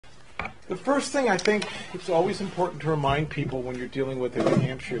The first thing I think it's always important to remind people when you're dealing with a New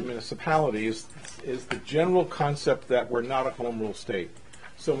Hampshire municipality is the general concept that we're not a home rule state.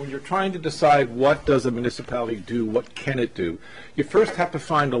 So when you're trying to decide what does a municipality do, what can it do, you first have to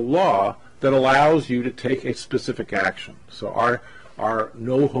find a law that allows you to take a specific action. So our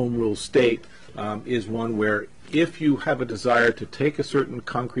no home rule state is one where if you have a desire to take a certain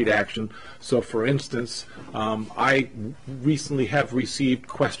concrete action, so for instance, I recently have received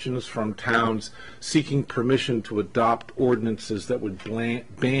questions from towns seeking permission to adopt ordinances that would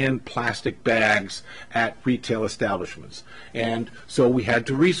ban plastic bags at retail establishments. And so we had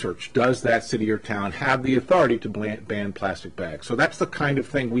to research, does that city or town have the authority to ban plastic bags? So that's the kind of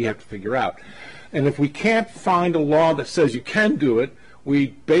thing we have to figure out. And if we can't find a law that says you can do it, we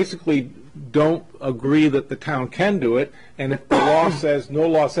basically don't agree that the town can do it, and if the law says, no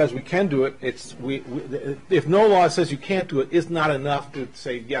law says we can do it, if no law says you can't do it, it's not enough to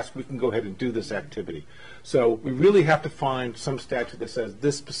say, yes, we can go ahead and do this activity. So we really have to find some statute that says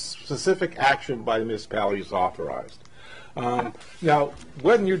this specific action by the municipality is authorized. Now,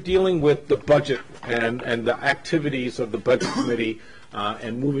 when you're dealing with the budget and the activities of the budget committee,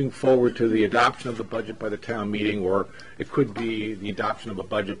 and moving forward to the adoption of the budget by the town meeting, or it could be the adoption of a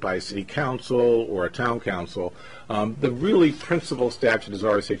budget by a city council or a town council, the really principal statute is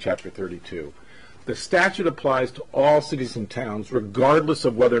RSA Chapter 32. The statute applies to all cities and towns regardless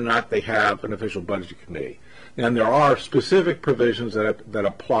of whether or not they have an official budget committee. And there are specific provisions that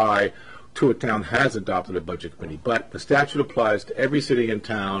apply to a town has adopted a budget committee, but the statute applies to every city and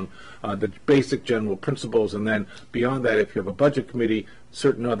town, the basic general principles, and then beyond that, if you have a budget committee,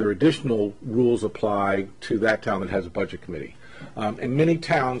 certain other additional rules apply to that town that has a budget committee. And many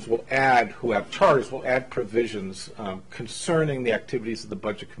towns will add, who have charters, will add provisions concerning the activities of the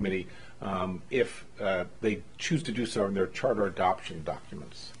budget committee if they choose to do so in their charter adoption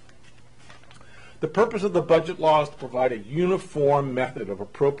documents. The purpose of the budget law is to provide a uniform method of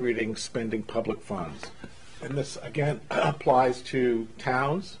appropriating spending public funds. And this, again, applies to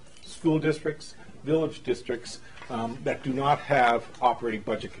towns, school districts, village districts that do not have operating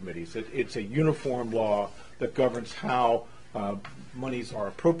budget committees. It's a uniform law that governs how monies are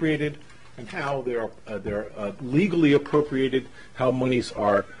appropriated and how they're legally appropriated, how monies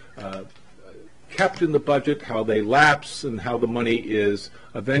are kept in the budget, how they lapse, and how the money is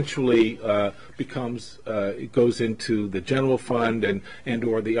eventually it goes into the general fund and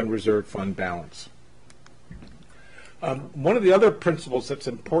or the unreserved fund balance. One of the other principles that's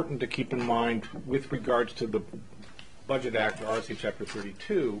important to keep in mind with regards to the Budget Act, RSA Chapter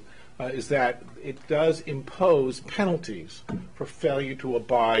 32, is that it does impose penalties for failure to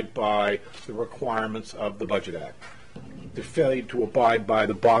abide by the requirements of the Budget Act. The failure to abide by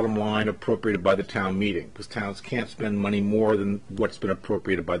the bottom line appropriated by the town meeting, because towns can't spend money more than what's been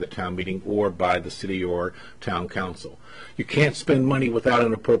appropriated by the town meeting or by the city or town council. You can't spend money without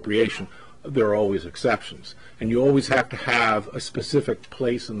an appropriation. There are always exceptions. And you always have to have a specific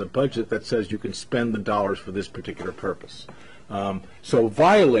place in the budget that says you can spend the dollars for this particular purpose. So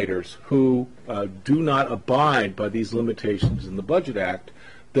violators who do not abide by these limitations in the Budget Act,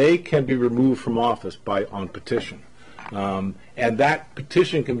 they can be removed from office on petition. And that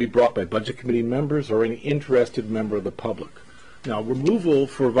petition can be brought by budget committee members or any interested member of the public. Now, removal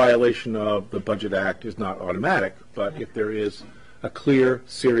for violation of the Budget Act is not automatic, but if there is a clear,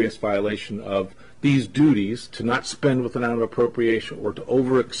 serious violation of these duties to not spend without an appropriation or to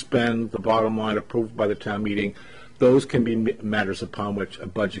overexpend the bottom line approved by the town meeting, those can be matters upon which a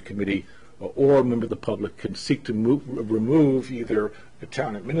budget committee or a member of the public can seek to remove either the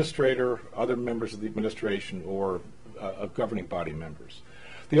town administrator, other members of the administration, or governing body members.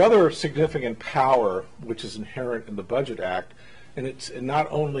 The other significant power which is inherent in the Budget Act, and it's not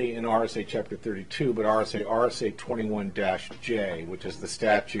only in RSA Chapter 32, but RSA 21-J, which is the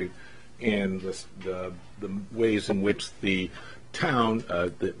statute in the ways in which the town,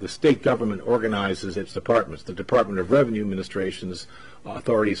 the state government organizes its departments. The Department of Revenue Administration's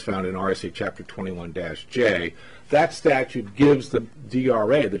authority is found in RSA Chapter 21-J. That statute gives the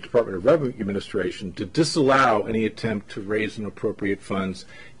DRA, the Department of Revenue Administration, to disallow any attempt to raise and appropriate funds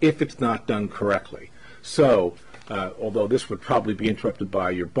if it's not done correctly. So, although this would probably be interrupted by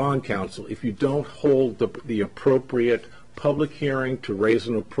your bond counsel, if you don't hold the appropriate public hearing to raise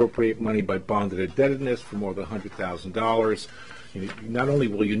and appropriate money by bonded indebtedness for more than $100,000, not only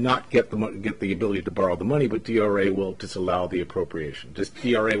will you not get the ability to borrow the money, but DRA will disallow the appropriation. This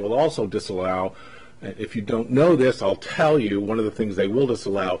DRA will also disallow, if you don't know this, I'll tell you, one of the things they will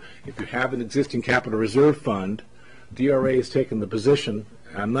disallow, if you have an existing capital reserve fund, DRA has taken the position,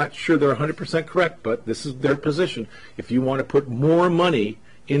 I'm not sure they're 100% correct, but this is their position, if you want to put more money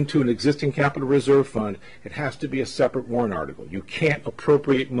into an existing capital reserve fund, it has to be a separate warrant article. You can't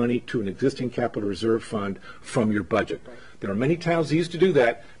appropriate money to an existing capital reserve fund from your budget. There are many towns that used to do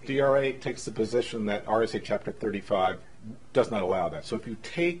that. DRA takes the position that RSA Chapter 35 does not allow that. So if you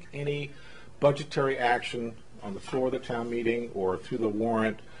take any budgetary action on the floor of the town meeting or through the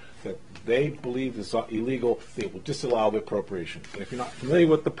warrant that they believe is illegal, they will disallow the appropriation. And if you're not familiar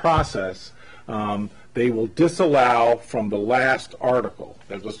with the process, they will disallow from the last article.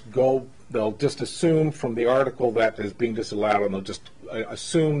 They'll just assume from the article that is being disallowed, and they'll just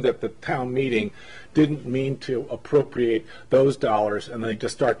assume that the town meeting didn't mean to appropriate those dollars, and they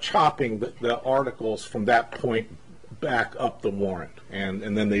just start chopping the articles from that point back up the warrant.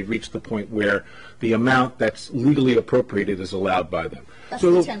 And then they reach the point where the amount that's legally appropriated is allowed by them. That's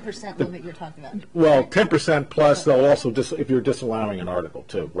so the 10% limit you're talking about. Well, 10% plus they'll also, if you're disallowing an article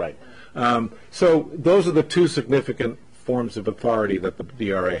too, right. So those are the two significant forms of authority that the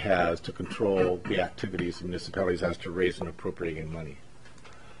DRA has to control the activities of municipalities as to raise and appropriating money.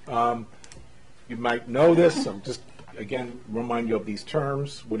 You might know this. I'm just, again, remind you of these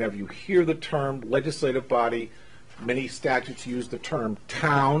terms. Whenever you hear the term legislative body, many statutes use the term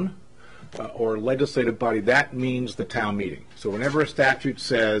town or legislative body. That means the town meeting. So whenever a statute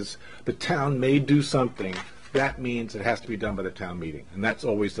says the town may do something, that means it has to be done by the town meeting, and that's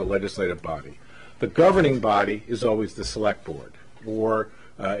always the legislative body. The governing body is always the select board, or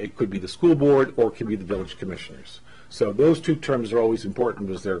it could be the school board, or it could be the village commissioners. So those two terms are always important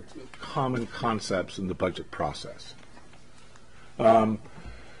because they're common concepts in the budget process.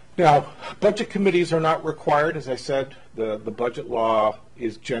 Now, budget committees are not required. As I said, the budget law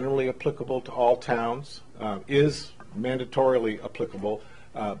is generally applicable to all towns, is mandatorily applicable,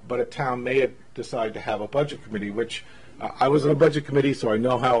 but a town may decide to have a budget committee, which I was on a budget committee, so I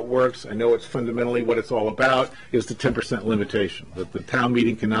know how it works. I know it's fundamentally what it's all about is the 10% limitation, that the town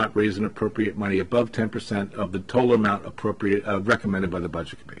meeting cannot raise and appropriate money above 10% of the total amount recommended by the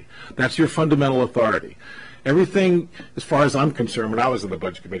budget committee. That's your fundamental authority. Everything, as far as I'm concerned, when I was in the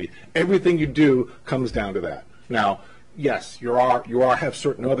budget committee, everything you do comes down to that. Now, yes, you have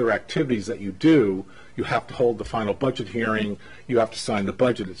certain other activities that you do. You have to hold the final budget hearing. You have to sign the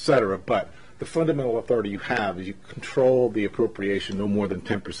budget, et cetera. But the fundamental authority you have is you control the appropriation no more than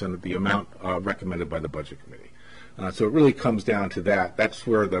 10% of the amount recommended by the budget committee. So it really comes down to that. That's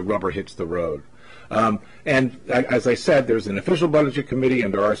where the rubber hits the road. And as I said, there's an official budget committee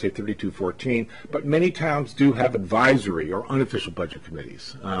under RSA 3214, but many towns do have advisory or unofficial budget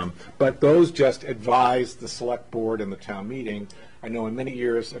committees. But those just advise the select board and the town meeting. I know in many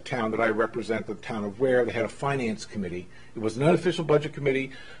years, a town that I represent, the town of Ware, they had a finance committee. It was an unofficial budget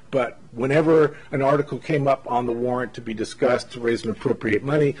committee, but whenever an article came up on the warrant to be discussed to raise and appropriate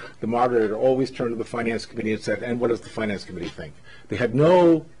money, the moderator always turned to the finance committee and said, and what does the finance committee think? They had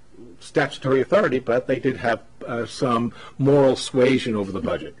no statutory authority, but they did have some moral suasion over the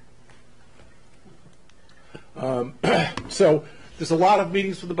budget. So there's a lot of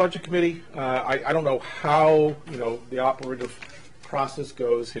meetings for the budget committee. I don't know how the operative process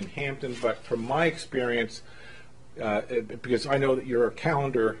goes in Hampton, but from my experience, because I know that you're a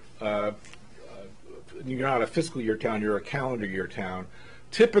calendar, you're not a fiscal year town, you're a calendar year town.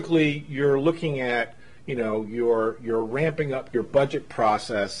 Typically, you're looking at you're ramping up your budget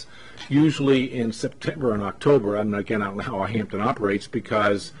process usually in September and October. I don't know how Hampton operates,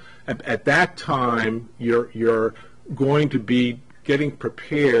 because at that time you're going to be getting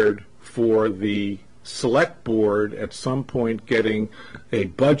prepared for the select board at some point getting a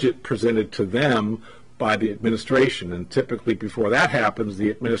budget presented to them by the administration, and typically before that happens, the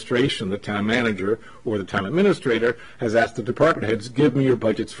administration, the town manager or the town administrator, has asked the department heads, give me your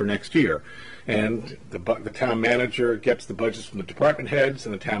budgets for next year. And the town manager gets the budgets from the department heads,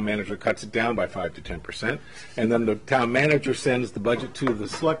 and the town manager cuts it down by 5 to 10%. And then the town manager sends the budget to the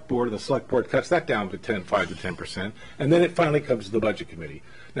select board, and the select board cuts that down to 5 to 10%. And then it finally comes to the budget committee.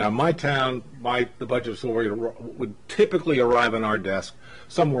 Now, my town, the budget would typically arrive on our desk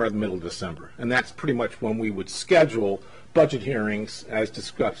somewhere in the middle of December. And that's pretty much when we would schedule budget hearings as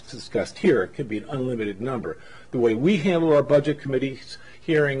discussed here. It could be an unlimited number. The way we handle our budget committees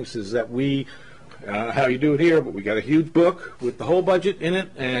hearings is that we, how you do it here, but we got a huge book with the whole budget in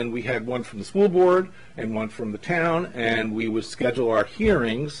it, and we had one from the school board and one from the town, and we would schedule our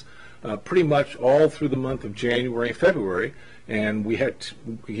hearings pretty much all through the month of January and February. And we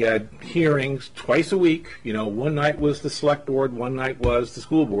had hearings twice a week. One night was the select board, one night was the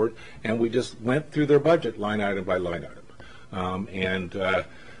school board, and we just went through their budget line item by line item.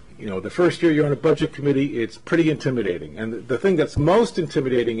 The first year you're on a budget committee, it's pretty intimidating. And the thing that's most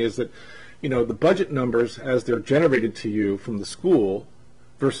intimidating is that, the budget numbers as they're generated to you from the school,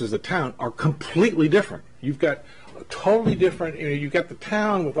 versus the town are completely different. You've got a totally different, you've got the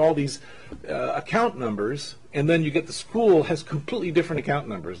town with all these account numbers, and then you get the school has completely different account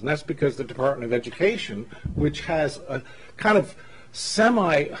numbers. And that's because the Department of Education, which has a kind of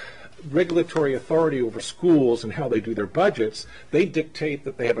semi-regulatory authority over schools and how they do their budgets, they dictate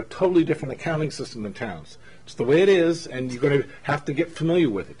that they have a totally different accounting system than towns. It's the way it is, and you're going to have to get familiar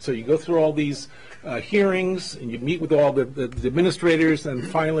with it. So you go through all these hearings, and you meet with all the administrators, and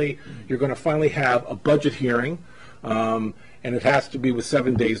finally, you're going to finally have a budget hearing, and it has to be with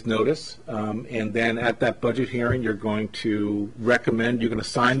 7 days' notice. And then at that budget hearing, you're going to recommend, you're going to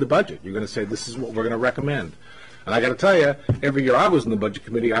sign the budget. You're going to say, this is what we're going to recommend. And I got to tell you, every year I was in the budget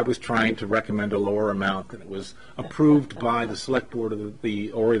committee, I was trying to recommend a lower amount than it was approved by the select board or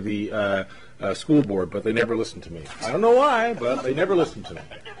the school board, but they never listened to me. I don't know why, but they never listened to me.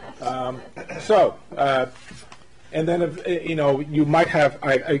 And then you might have.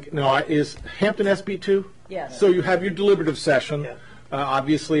 Is Hampton SB2? Yes. So you have your deliberative session,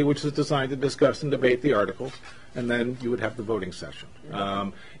 obviously, which is designed to discuss and debate the articles, and then you would have the voting session.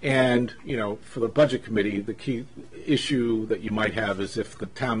 And for the budget committee, the key issue that you might have is if the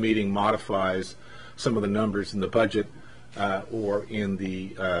town meeting modifies some of the numbers in the budget or in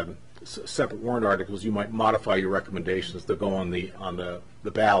the separate warrant articles, you might modify your recommendations to go on the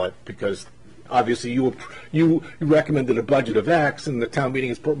ballot, because obviously you recommended a budget of X, and the town meeting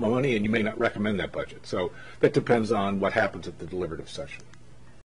has put more money, and you may not recommend that budget. So that depends on what happens at the deliberative session.